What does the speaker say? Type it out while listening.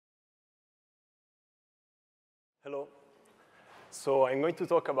Hello. So I'm going to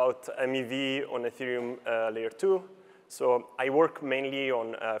talk about MEV on Ethereum layer 2. So I work mainly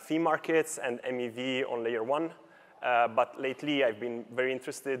on fee markets and MEV on layer 1. But lately, I've been very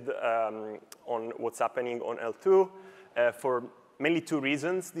interested on what's happening on L2 for mainly two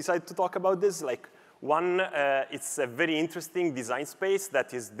reasons. Decided to talk about this. Like one, it's a very interesting design space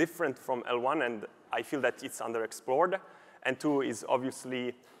that is different from L1, and I feel that it's underexplored. And two is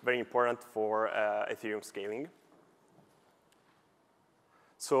obviously very important for Ethereum scaling.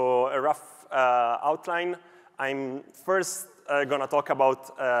 So a rough outline. I'm first going to talk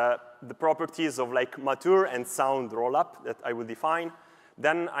about the properties of like mature and sound rollup that I will define.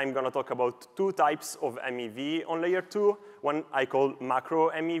 Then I'm going to talk about two types of MEV on layer 2. One I call macro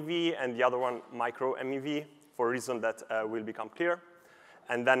MEV, and the other one micro MEV, for a reason that will become clear.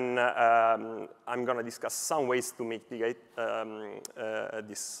 And then I'm going to discuss some ways to mitigate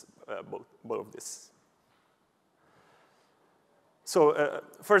both of this. So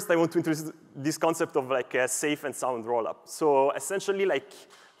first, I want to introduce this concept of like a safe and sound rollup. So essentially, like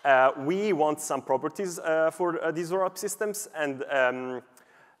we want some properties for these rollup systems, and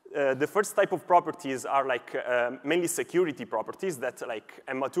the first type of properties are like mainly security properties that like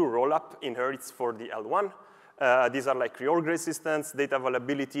a mature rollup inherits for the L1. These are like reorg resistance, data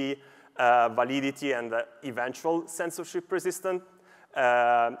availability, validity, and eventual censorship resistant.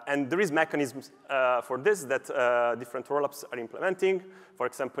 And there is mechanisms for this that different rollups are implementing. For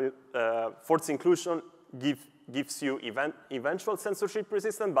example, force inclusion gives you eventual censorship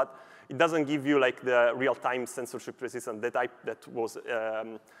resistant, but it doesn't give you like the real-time censorship resistant, the type that was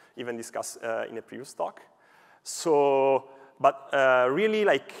even discussed in a previous talk. So, but really,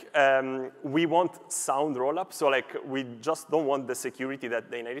 like we want sound rollup. So, like we just don't want the security that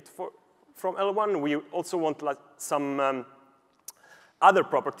they inherit from L1. We also want like some other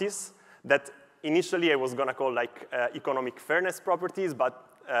properties that initially I was going to call like economic fairness properties, but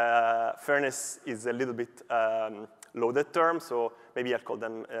fairness is a little bit loaded term, so maybe I'll call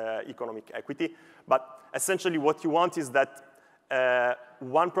them economic equity. But essentially what you want is that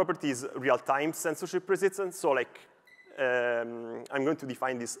one property is real-time censorship resistance, so like I'm going to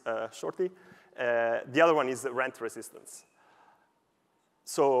define this shortly. The other one is rent resistance.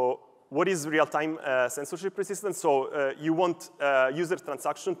 So what is real-time censorship resistance? So you want user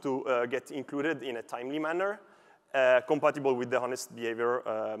transaction to get included in a timely manner, compatible with the honest behavior,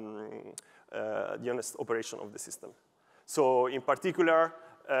 the honest operation of the system. So in particular,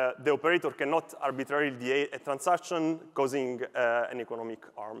 the operator cannot arbitrarily delay a transaction, causing an economic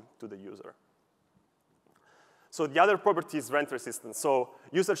harm to the user. So the other property is rent resistance. So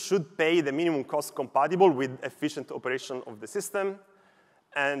users should pay the minimum cost compatible with efficient operation of the system.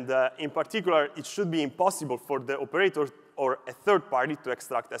 And in particular, it should be impossible for the operator or a third party to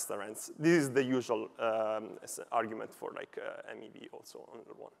extract extra rents. This is the usual argument for like MEV also on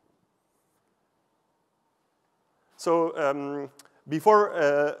the one. So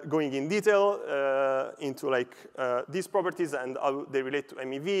before going in detail into like these properties and how they relate to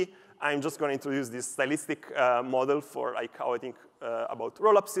MEV, I'm just going to introduce this stylistic model for like how I think about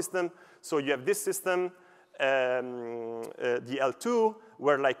rollup system. So you have this system, the L2,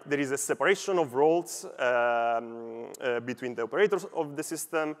 where like there is a separation of roles between the operators of the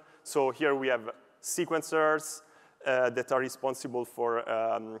system. So here we have sequencers that are responsible for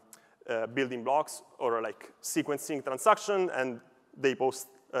building blocks or like sequencing transaction, and they post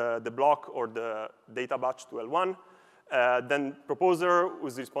the block or the data batch to L1. Then proposer,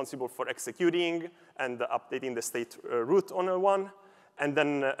 who's responsible for executing and updating the state root on L1. And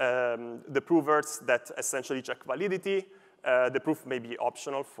then the provers that essentially check validity. The proof may be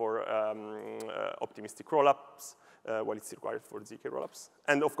optional for optimistic rollups, while it's required for ZK rollups.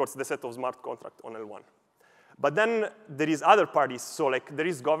 And of course, the set of smart contract on L1. But then there is other parties. So like there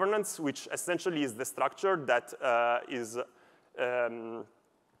is governance, which essentially is the structure that is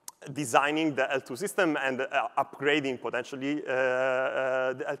designing the L2 system and upgrading potentially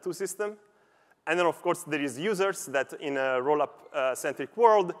the L2 system. And then, of course, there is users that in a rollup-centric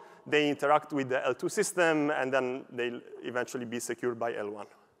world, they interact with the L2 system, and then they'll eventually be secured by L1.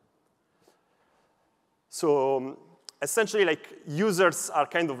 So essentially, like users are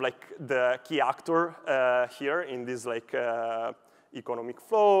kind of like the key actor here in this like economic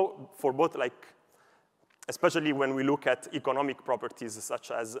flow for both like, especially when we look at economic properties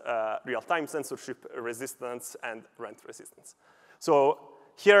such as real-time censorship resistance and rent resistance. So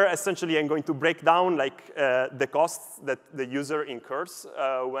here, essentially, I'm going to break down like the costs that the user incurs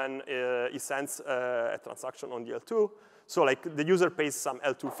when he sends a transaction on the L2. So like the user pays some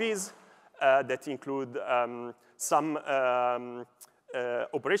L2 fees that include some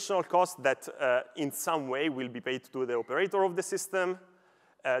operational cost that in some way will be paid to the operator of the system.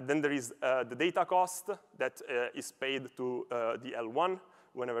 Then there is the data cost that is paid to the L1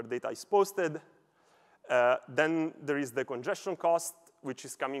 whenever data is posted. Then there is the congestion cost, which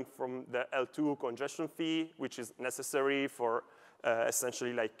is coming from the L2 congestion fee, which is necessary for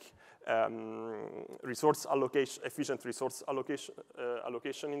essentially like resource allocation, efficient resource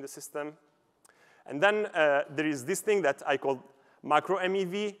allocation in the system. And then there is this thing that I call macro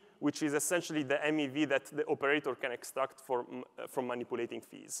MEV, which is essentially the MEV that the operator can extract from manipulating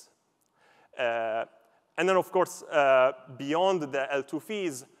fees. And then, of course, beyond the L2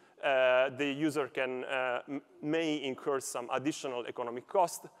 fees, the user may incur some additional economic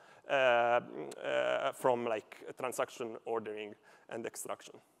cost from like transaction ordering and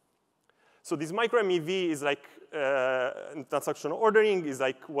extraction. So this micro MEV is like transaction ordering is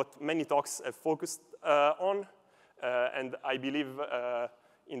like what many talks have focused on, and I believe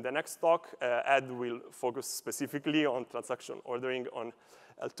in the next talk, Ed will focus specifically on transaction ordering on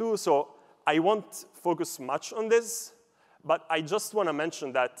L2. So I won't focus much on this, but I just want to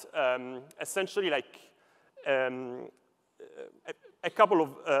mention that essentially like a couple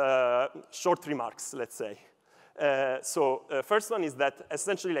of short remarks, let's say. So first one is that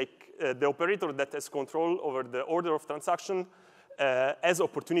essentially like the operator that has control over the order of transaction has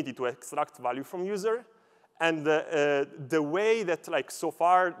opportunity to extract value from user. And the way that like so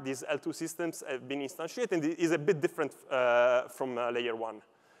far these L2 systems have been instantiated is a bit different from layer one.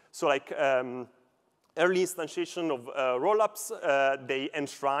 So like early instantiation of rollups, they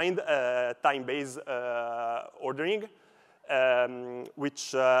enshrined time-based ordering,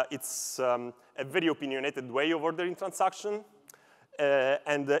 which it's a very opinionated way of ordering transaction.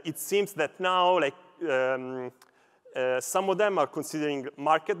 And it seems that now like some of them are considering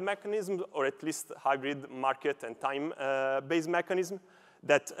market mechanisms, or at least hybrid market and time-based mechanisms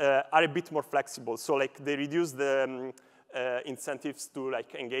that are a bit more flexible. So like they reduce the incentives to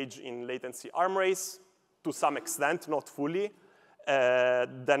like engage in latency arm race to some extent, not fully.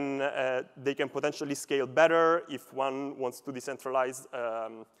 Then they can potentially scale better if one wants to decentralize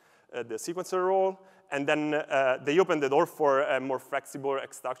the sequencer role. And then they open the door for a more flexible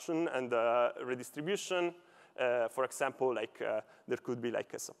extraction and redistribution. For example, like there could be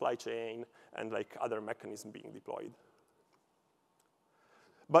like a supply chain and like other mechanisms being deployed.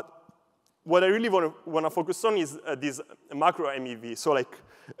 But what I really want to focus on is this macro MEV. So like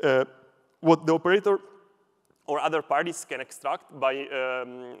what the operator or other parties can extract by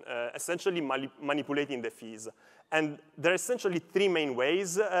essentially manipulating the fees. And there are essentially three main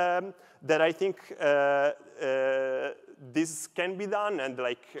ways that I think this can be done and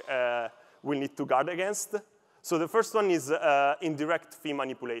like we need to guard against. So the first one is indirect fee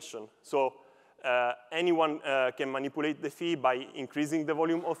manipulation. So anyone can manipulate the fee by increasing the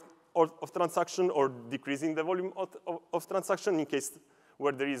volume of transaction or decreasing the volume of transaction in case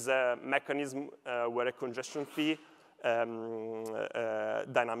where there is a mechanism where a congestion fee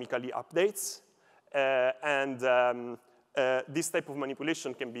dynamically updates. And this type of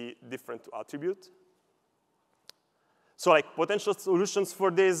manipulation can be different to attribute. So like potential solutions for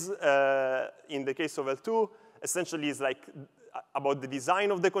this in the case of L2 essentially is like about the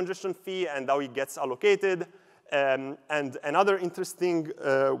design of the congestion fee and how it gets allocated. And another interesting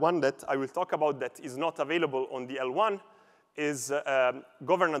one that I will talk about that is not available on the L1 is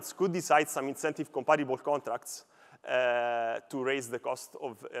governance could decide some incentive compatible contracts to raise the cost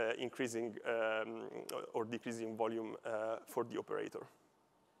of increasing or decreasing volume for the operator.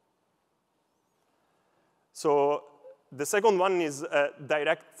 So the second one is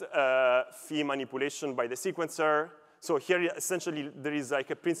direct fee manipulation by the sequencer. So here, essentially, there is like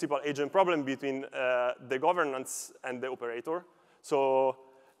a principal agent problem between the governance and the operator. So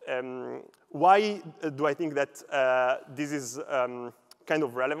why do I think that this is kind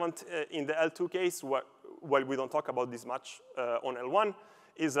of relevant in the L2 case, while we don't talk about this much on L1,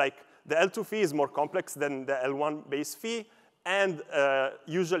 is like the L2 fee is more complex than the L1 base fee, and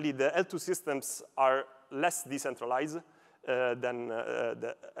usually the L2 systems are less decentralized than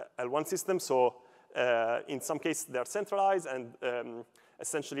the L1 system. So in some cases, they're centralized, and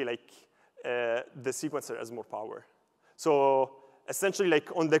essentially, like the sequencer has more power. So essentially,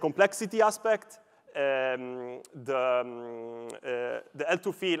 like on the complexity aspect, the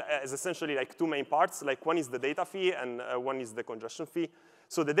L2 fee has essentially like two main parts. Like one is the data fee, and one is the congestion fee.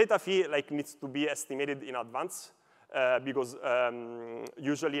 So the data fee like needs to be estimated in advance because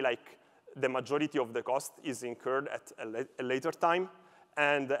usually like the majority of the cost is incurred at a later time.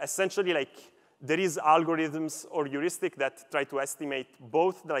 And essentially, like, there is algorithms or heuristic that try to estimate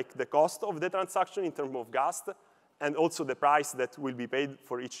both like the cost of the transaction in terms of gas and also the price that will be paid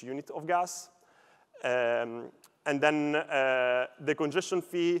for each unit of gas. And then the congestion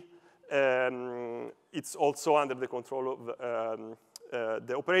fee, it's also under the control of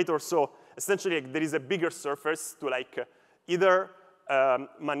the operator. So essentially, like, there is a bigger surface to either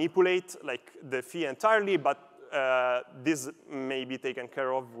manipulate the fee entirely, but this may be taken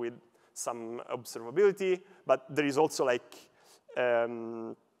care of with some observability. But there is also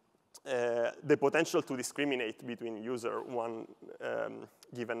the potential to discriminate between user one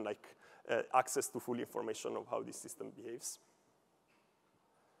given access to full information of how this system behaves.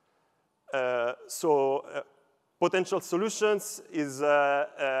 Potential solutions is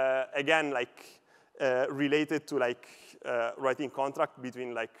again related to writing contract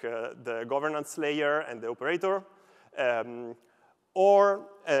between the governance layer and the operator, or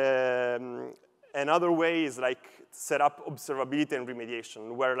another way is set up observability and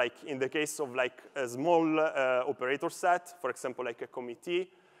remediation, where in the case of a small operator set, for example a committee,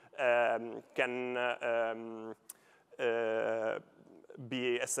 can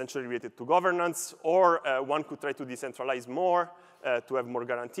be essentially related to governance, or one could try to decentralize more to have more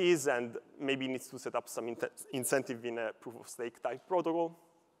guarantees, and maybe needs to set up some incentive in a proof-of-stake type protocol.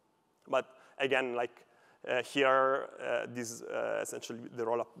 But again, here, this essentially the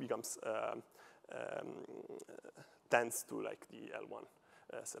rollup becomes tends to the L1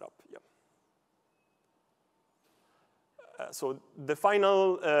 setup. Yeah. So the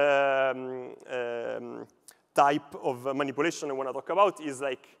final type of manipulation I want to talk about is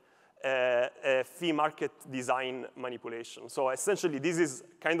a fee market design manipulation. So essentially, this is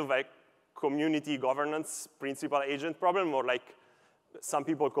kind of a community governance principal agent problem, or some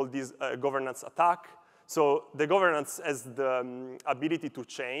people call this a governance attack. So the governance has the ability to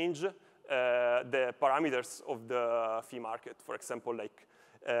change the parameters of the fee market. For example,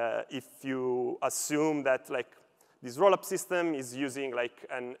 if you assume that this rollup system is using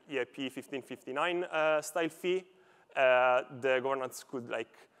an EIP 1559 style fee, the governance could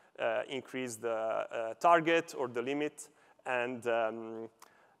increase the target or the limit, and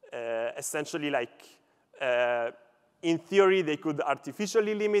essentially in theory they could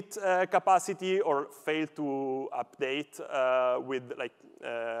artificially limit capacity or fail to update with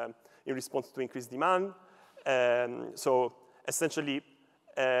in response to increased demand. So essentially,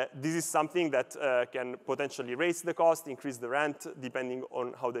 this is something that can potentially raise the cost, increase the rent, depending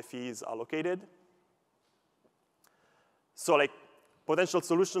on how the fee is allocated. So potential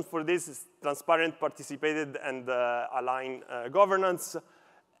solution for this is transparent, participated, and aligned governance,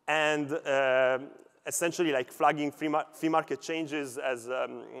 and essentially flagging fee market changes as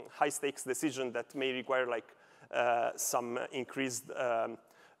high stakes decision that may require some increased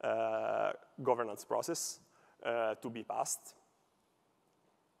governance process to be passed.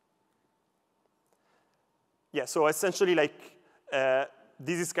 Yeah, so essentially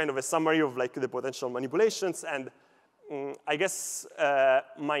this is kind of a summary of the potential manipulations, and I guess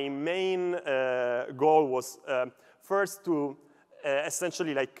my main goal was first to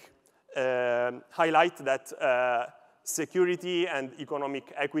essentially highlight that security and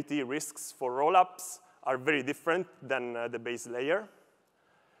economic equity risks for rollups are very different than the base layer,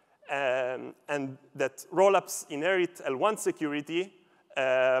 and that rollups inherit L1 security,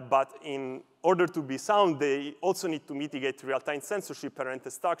 but in order to be sound, they also need to mitigate real-time censorship and rent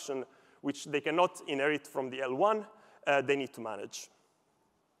extraction, which they cannot inherit from the L1, they need to manage.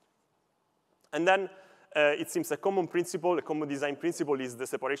 And then it seems a common principle, a common design principle is the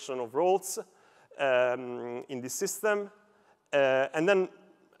separation of roles in this system. And then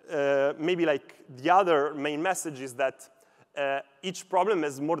maybe the other main message is that each problem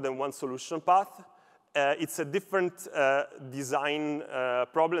has more than one solution path. It's a different design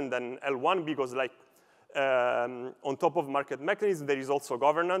problem than L1 because on top of market mechanism, there is also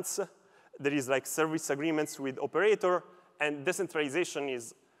governance. There is service agreements with operator, and decentralization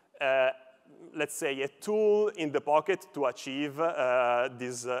is, let's say, a tool in the pocket to achieve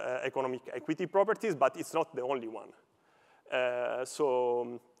these economic equity properties, but it's not the only one.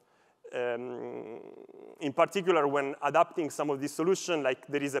 In particular, when adapting some of these solutions,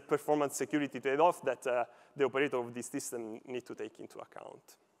 there is a performance security trade-off that the operator of this system need to take into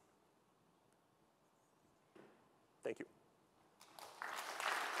account. Thank you.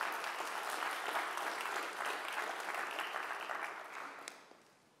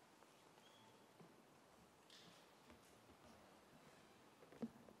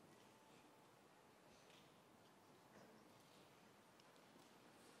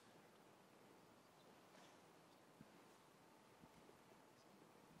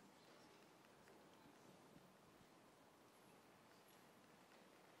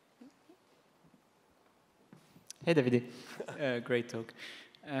 Hey, Davide. Great talk.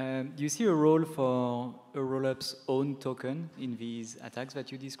 Do you see a role for a rollup's own token in these attacks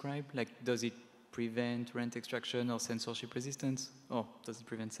that you describe? Like, does it prevent rent extraction or censorship resistance? Or does it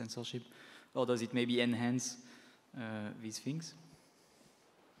prevent censorship? Or does it maybe enhance these things?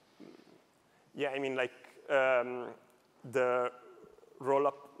 Yeah, I mean, like, the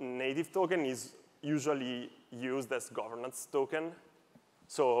rollup native token is usually used as governance token.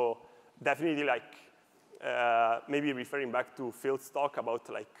 So definitely, like, maybe referring back to Phil's talk about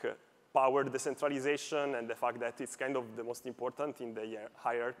like power decentralization and the fact that it's kind of the most important in the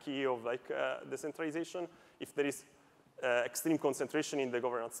hierarchy of like decentralization. If there is extreme concentration in the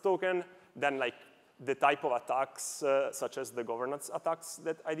governance token, then like the type of attacks, such as the governance attacks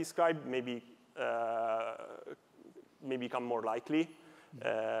that I described, maybe may become more likely.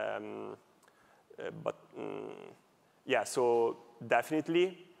 Yeah, so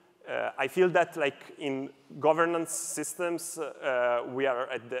definitely. I feel that like in governance systems, we are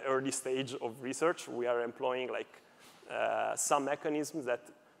at the early stage of research. We are employing like some mechanisms that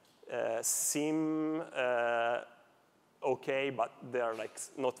seem okay, but they are like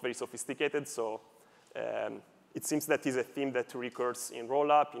not very sophisticated. So it seems that is a theme that recurs in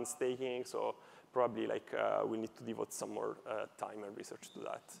rollup, in staking. So probably like we need to devote some more time and research to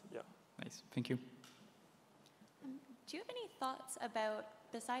that. Yeah. Nice. Thank you. Do you have any thoughts about,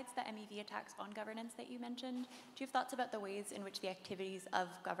 besides the MEV attacks on governance that you mentioned, do you have thoughts about the ways in which the activities of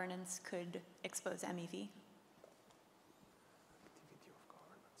governance could expose MEV?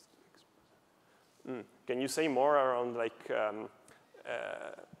 Can you say more around like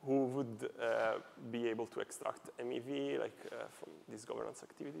who would be able to extract MEV like from these governance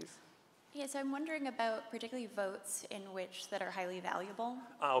activities? Yeah, so I'm wondering about particularly votes in which that are highly valuable.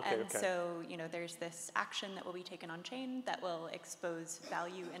 Okay, and okay. so, you know, there's this action that will be taken on chain that will expose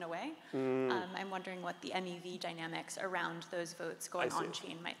value in a way. I'm wondering what the MEV dynamics around those votes going on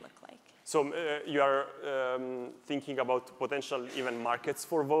chain might look like. So you are thinking about potential even markets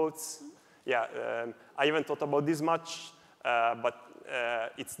for votes. Yeah, I haven't thought about this much, but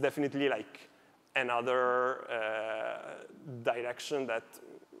it's definitely like another direction that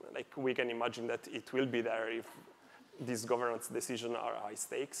like we can imagine that it will be there if these governance decisions are high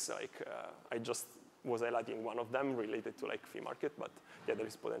stakes. Like I just was highlighting one of them related to like fee market, but yeah, there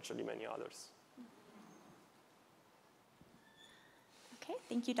is potentially many others. Okay,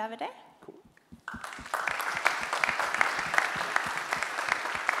 thank you, Davide. Cool.